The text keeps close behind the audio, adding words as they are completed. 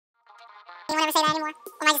Anyone ever say that anymore?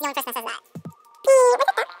 Or am I just the only person that says that?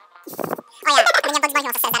 Oh yeah, I mean, Bugs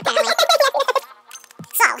Bunny also says that apparently.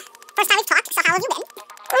 So, first time we've talked, so how have you been?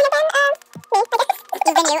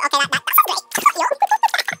 You've been you, okay, that's great. Yo.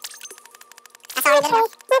 That's all I did.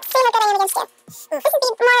 Let's see how good I am against you. This would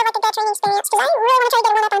be more of like a good training experience, because I really want to try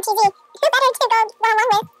to get one up on TV. Who better to go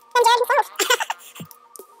one-on-one with than Jared himself?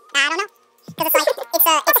 I don't know. Because it's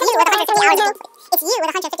like, it's you with 150 hours of gameplay. It's you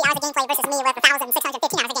with 150 hours of gameplay versus me with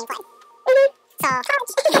 1,615 hours of gameplay. So,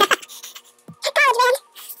 college, man.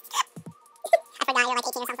 I forgot you're like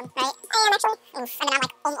 18 or something, right? I am actually. Oof, I mean, I'm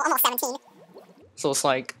like almost 17. So it's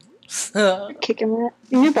like... Kicking that.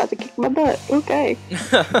 You're about to kick my butt. Okay.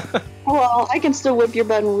 Well, I can still whip your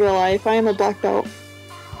butt in real life. I am a black belt.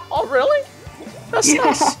 Oh, really? That's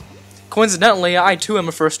nice. Coincidentally, I too am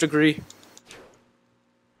a first degree.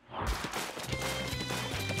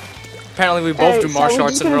 Apparently, we both do martial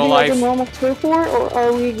arts in real life. Are we going to do like a normal 2-4, or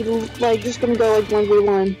are we like just going to go like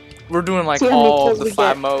 1v1? We're doing like all the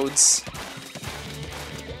 5 modes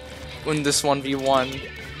in this 1v1,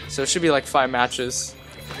 so it should be like 5 matches.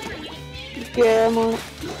 Yeah, I'm on it.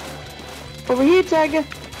 Over here, Tiger.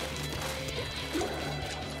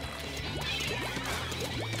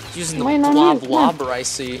 Using the blobber, I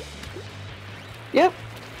see. Yep.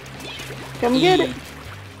 Come get it.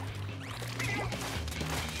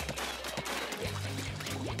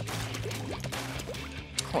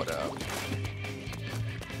 Hold up.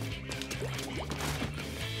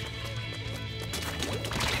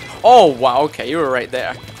 Oh, wow, okay, you were right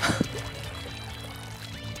there.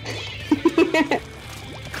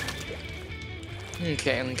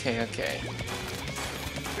 Okay.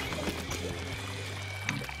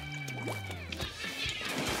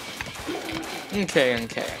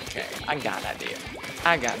 Okay. I got an idea.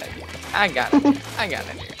 I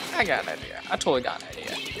totally got an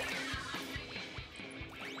idea.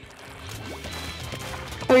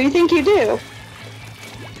 What do you think you do?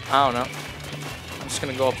 I don't know. I'm just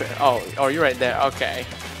gonna go up here. Oh, you're right there. Okay.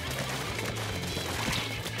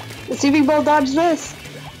 Let's see if we both dodge this.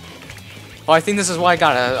 Oh, I think this is why I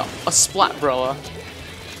got a splat umbrella.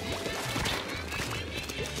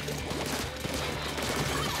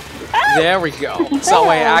 Ah! There we go. So that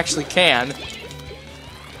way I actually can.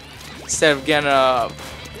 Instead of getting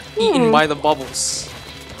eaten by the bubbles.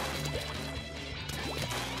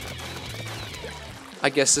 I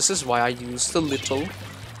guess this is why I use the little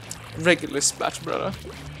regular splat umbrella.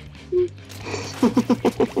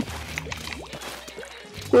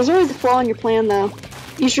 There's always a flaw in your plan, though.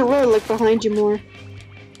 You should really look behind you more.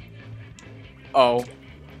 Oh.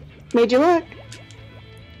 Made you look.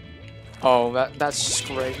 Oh, that's just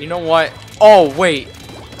great. You know what? Oh, wait.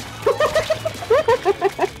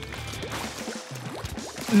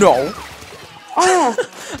 No. Oh,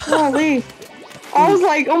 holy. I was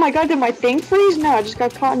like, oh my god, did my thing freeze? No, I just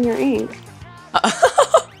got caught in your ink. I've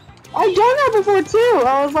done that before, too.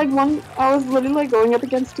 I was literally like going up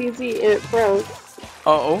against TZ and it froze.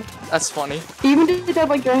 Uh-oh, that's funny. You even did that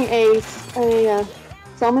like during a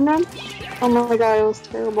salmon run? Oh my god, it was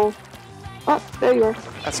terrible. Oh, there you are.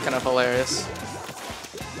 That's kind of hilarious.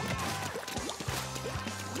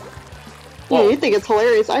 Yeah, you think it's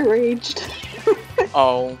hilarious. I raged.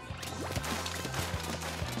 Oh.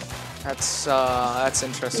 That's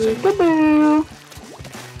interesting. Boo-boo.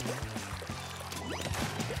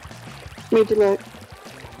 Made you look.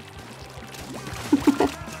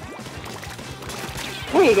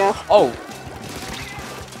 There you go. Oh.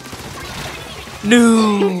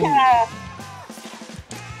 No. Yeah.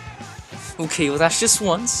 Okay, well that's just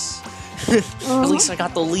once. At least I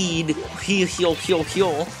got the lead. Heal.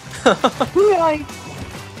 Like,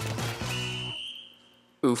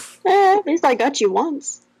 oof. at least I got you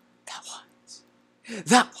once.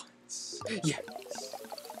 That once. Yeah.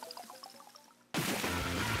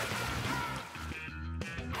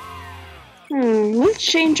 Let's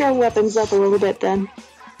change our weapons up a little bit then.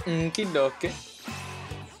 Okie dokie.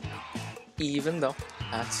 Even though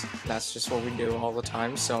that's just what we do all the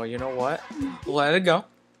time, so you know what? Let it go.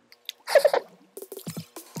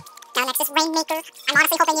 Now next is Rainmaker. I'm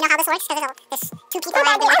honestly hoping you know how this works, because there's 2 people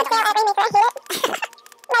around me. Rainmaker, I hear it.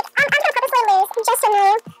 Like, I'm gonna purposely lose, just to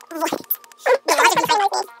know. What? The logic is like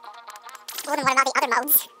me. Well, then what about the other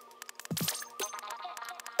modes?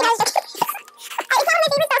 You know, it's one of my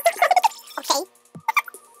favorite stuff. Okay.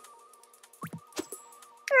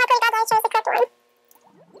 Oh, great God, I chose the correct one.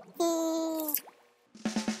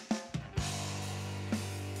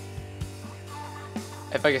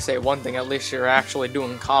 If I could say one thing, at least you're actually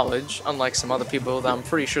doing college, unlike some other people that I'm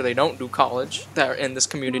pretty sure they don't do college that are in this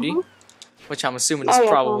community, which I'm assuming is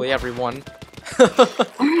probably everyone.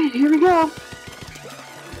 Alright, here we go.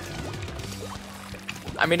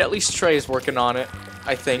 I mean, at least Trey's working on it,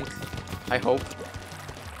 I think. I hope.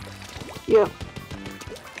 Yeah.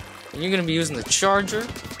 And you're gonna be using the charger?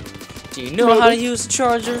 Do you know how to use the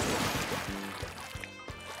charger?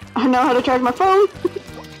 I know how to charge my phone.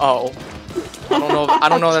 Oh. I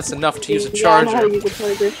don't know if that's enough to use a Yeah, I know how charger. to use a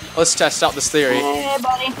charger. Let's test out this theory. Hey,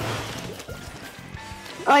 buddy.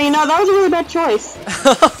 Oh, you know, that was a really bad choice.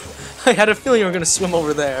 I had a feeling you were gonna swim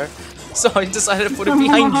over there, so I decided to put it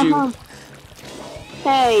behind you.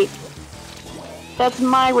 Hey. That's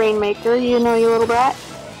my rainmaker, you know, you little brat.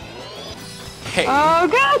 Hey, Oh,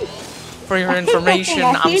 God! for your information,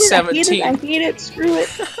 I'm I 17. hate it. Screw it.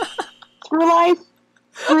 Screw life.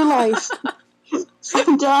 Screw life.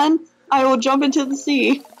 I'm done. I will jump into the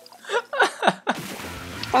sea.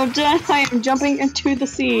 I'm done. I am jumping into the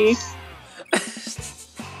sea.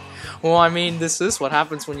 Well, I mean, this is what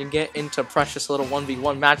happens when you get into precious little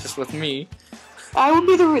 1v1 matches with me. You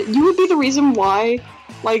would be the reason why,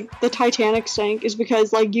 like, the Titanic sank is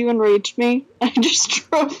because, like, you enraged me. I just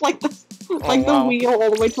drove, like, the wow. wheel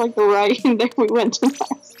all the way to, like, the right, and then we went to that.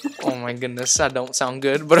 Oh my goodness, that don't sound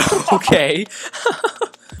good, but okay.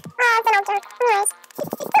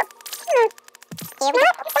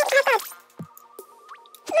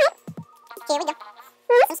 Here we go.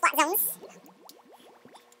 Some spot zones.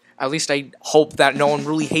 At least I hope that no one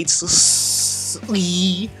really hates this.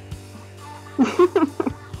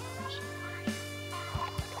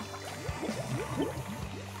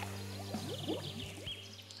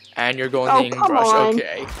 And you're going the ink brush, on.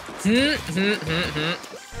 okay.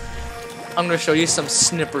 I'm gonna show you some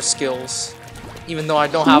snipper skills. Even though I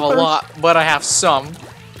don't have a lot, but I have some.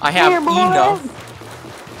 I have enough.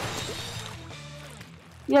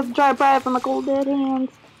 You have to try to pry it from the cold dead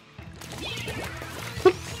hands.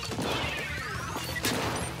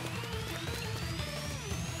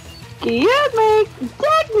 Excuse me!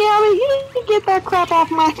 Dagnabbit, you need to get that crap off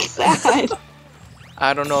my side.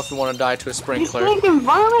 I don't know if you want to die to a You sprinkler. stinking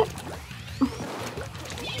varmint!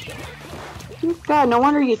 God, no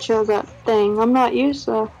wonder you chose that thing. I'm not used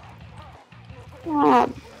to... Alright,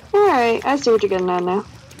 I see what you're getting at now.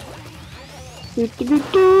 You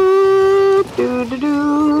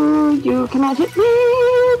cannot hit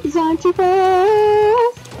me because I'm too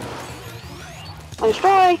fast. Nice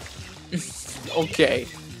try. Okay.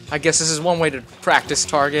 I guess this is one way to practice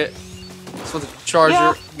target. So the charger,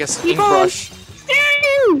 Yeah, I guess keep ink on. brush.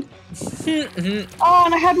 Oh,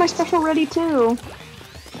 and I had my special ready too.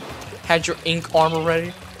 Had your ink armor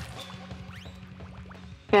ready?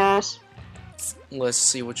 Yes. Let's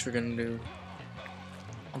see what you're gonna do.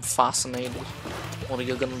 I'm fascinated. What are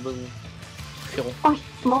you gonna do? Kill. Oh,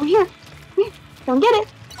 I'm over here. Come here. Don't get it.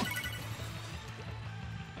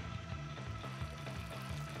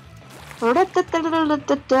 Come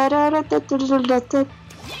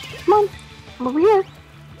on, I'm over here.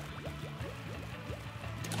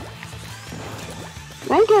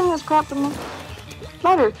 I ain't getting this crap from me.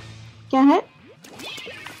 Better. Can't hit.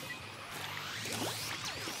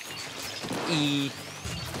 E.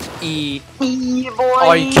 Boy.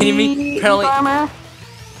 Are you kidding me? Apparently.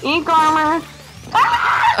 Ink armor.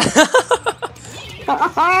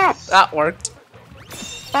 That worked.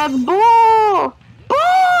 That's bull.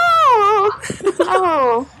 Bull.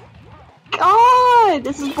 Oh. God,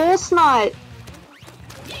 this is bull snot.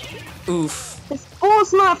 Oof. It's bull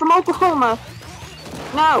snot from Oklahoma.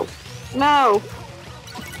 No. No.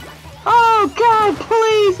 Oh God,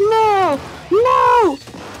 please, no. No.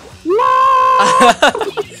 No.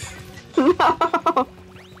 No.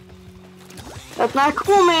 That's not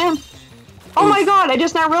cool, man. Oh my God, I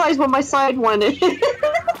just now realized what my side one is. I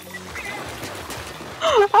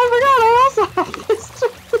forgot I also have this too.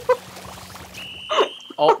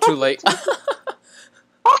 Oh, too late.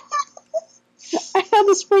 I had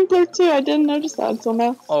the sprinkler too. I didn't notice that until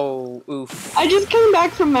now. Oh, oof. I just came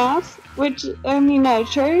back from mass, which, I mean,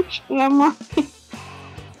 church, and I'm like...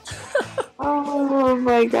 Oh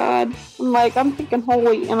my God. I'm thinking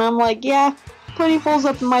holy, and I'm like, yeah, pretty full's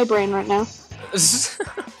up in my brain right now.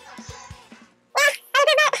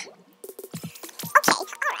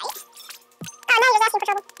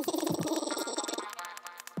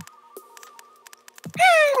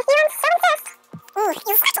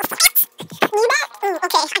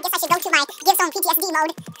 Okay, I guess I should go to my give someone PTSD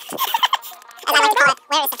mode. As I like to call it.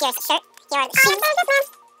 Where is the here's the shirt? Here are the shoes.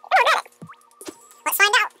 Let's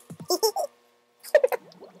find out.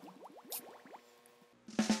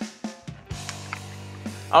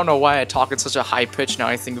 I don't know why I talk at such a high pitch now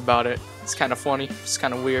I think about it. It's kind of funny. It's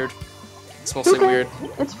kind of weird. It's mostly Okay. weird.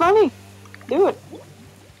 It's funny. Do it.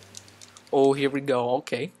 Oh, here we go.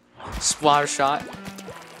 Okay. Splatter shot.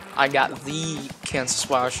 I got the Kansas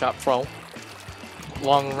Splatter Shot Pro.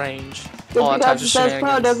 long range. Just All that type because of it says pro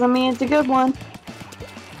shenanigans. doesn't mean it's a good one.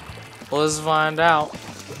 Let's find out.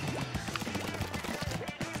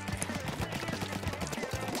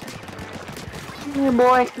 Yeah,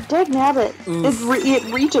 boy, Dig Nabbit. Oof. It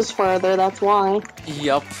reaches further. That's why.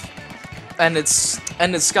 Yup. And it's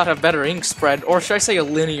got a better ink spread, or should I say a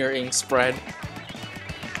linear ink spread?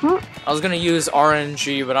 Huh? I was gonna use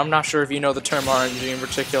RNG, but I'm not sure if you know the term RNG in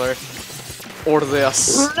particular. Or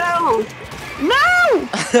this. No! No!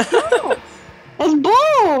 No! It's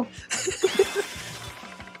bull!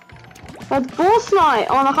 That's bull snot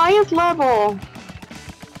on the highest level.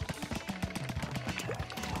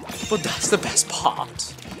 But that's the best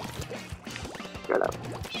part. Shut up.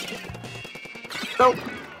 Go.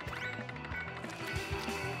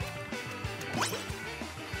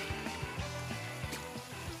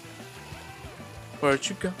 Where'd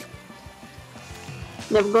you go?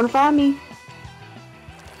 Never gonna find me.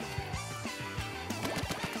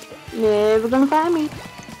 Never gonna find me.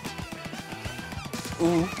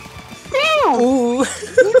 Ooh. Damn! Ooh.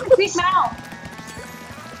 Big mouth.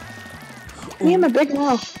 Me and my big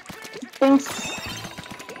mouth. Things.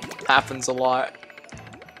 Happens a lot.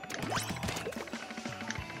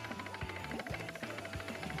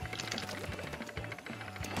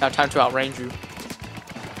 Now time to outrange you.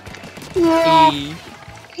 Yeah. E.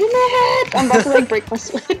 Damn it! I'm about to like break my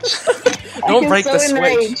switch. Don't break so the switch.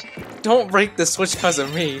 enraged. Don't break the switch because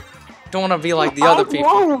of me. Don't want to be like the other people.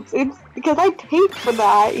 I won't. It's because I paid for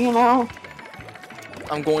that, you know.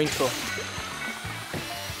 I'm going to.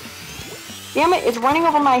 Damn it! It's running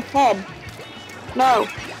over my head. No.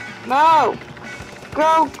 No.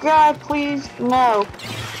 Go, God, please. No.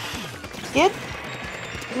 Get.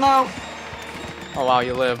 No. Oh wow,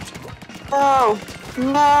 you lived. No.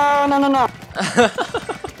 No. No. No. No.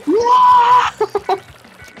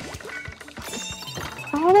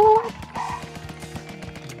 No.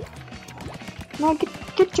 No,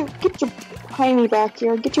 get your hiney back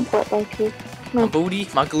here. Get your butt back here. My booty,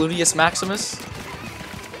 my gluteus maximus.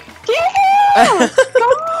 Yeah!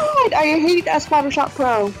 God, I hate that Splatter Shot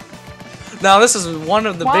Pro. Now this is one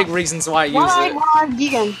of the big reasons why I use it. Why,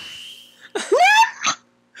 Gigan?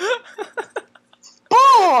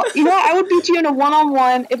 Oh, you know, I would beat you in a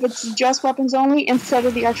one-on-one if it's just weapons only instead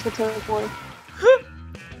of the extra territory.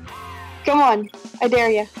 Come on, I dare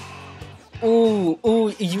you.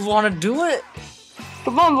 Ooh, you want to do it?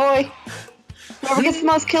 Come on, boy. Whoever gets the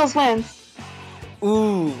most kills wins.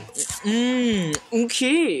 Ooh,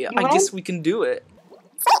 okay. I guess we can do it.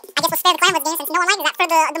 Sweet! I guess we'll spare the climb with game since no one likes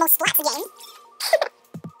that for the most splats game.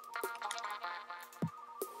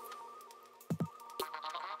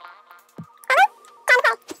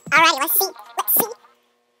 Alrighty, let's see.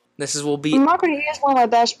 This will be. I'm not going to use one of my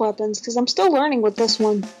best weapons because I'm still learning with this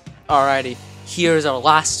one. Alrighty, here's our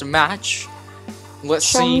last match. Let's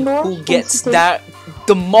see Shandor? who gets the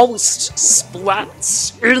most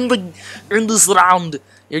splats in this round.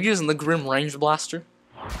 You're using the Grim Range Blaster.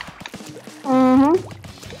 Mm-hmm.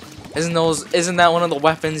 Isn't that one of the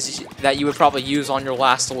weapons that you would probably use on your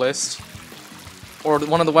last list? Or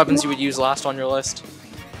one of the weapons you would use last on your list?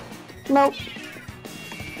 Nope.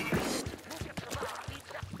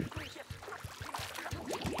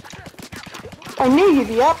 I knew you'd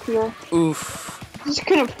be up here. Oof. Just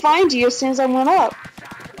couldn't find you as soon as I went up.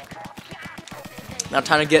 Now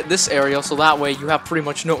time to get this area so that way you have pretty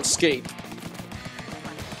much no escape.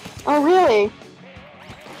 Oh, really?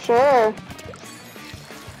 Sure.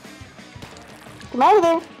 Come out of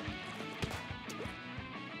there.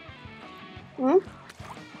 Hmm?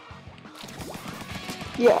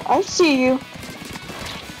 Yeah, I see you.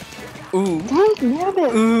 Ooh. Damn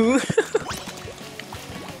it. Ooh.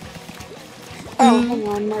 Oh, hang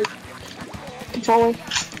on, my controller.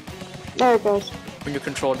 There it goes. When your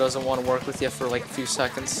controller doesn't want to work with you for like a few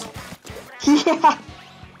seconds. Yeah.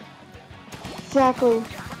 Exactly.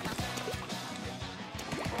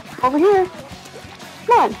 Over here.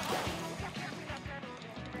 Come on.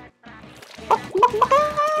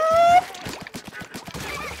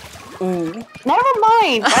 Ooh. Never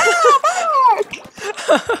mind.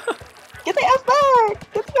 Get the F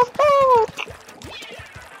back. Get the F back.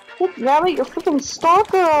 Get Rabbit, you're freaking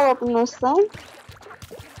stalker all up in this thing.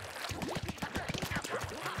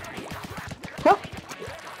 Huh?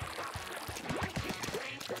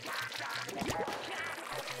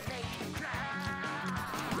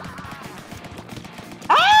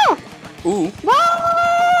 Ah! Ooh. No!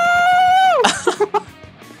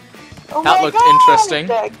 Oh That my looked God. interesting.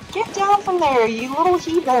 Get down from there, you little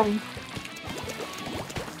heathen.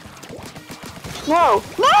 No.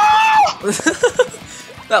 No!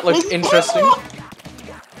 That looked interesting.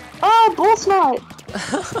 Oh, bull snot.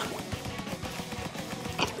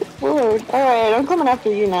 Lord. Alright, I'm coming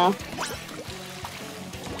after you now.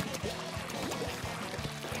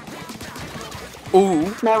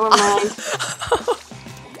 Ooh. Never mind.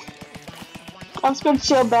 I'm just gonna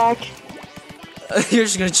chill back. You're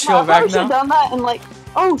just gonna chill I back probably now? should've done that and like,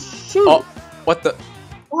 oh shoot. Oh, what the?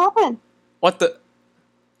 What happened? What the?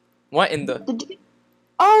 What in the?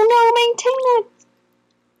 Oh no, maintain it!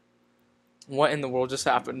 What in the world just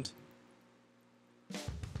happened?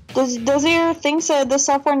 Does your thing say the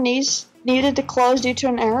software needed to close due to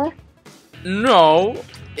an error? No,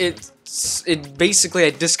 it basically I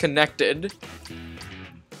disconnected.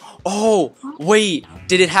 Oh, wait,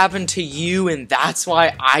 did it happen to you and that's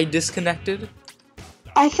why I disconnected?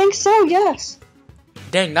 I think so, yes.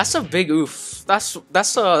 Dang, that's a big oof. That's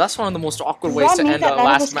one of the most awkward Does ways that to mean end that a none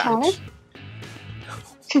of last us match. counted?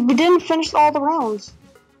 Cause we didn't finish all the rounds.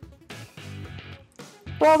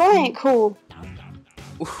 Bro, that ain't cool.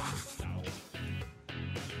 Oof.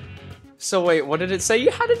 So wait, what did it say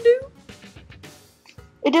you had to do?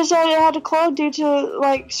 It just said it had to close due to,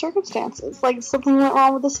 like, circumstances. Like, something went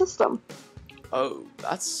wrong with the system. Oh,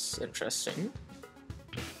 that's interesting.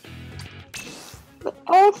 The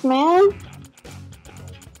F, man.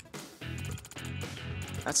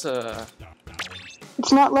 That's a...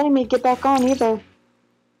 It's not letting me get back on either.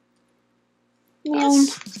 Man,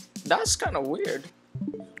 That's kind of weird.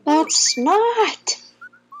 that's not.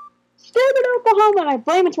 Stupid Oklahoma, and I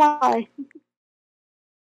blame it to my eye.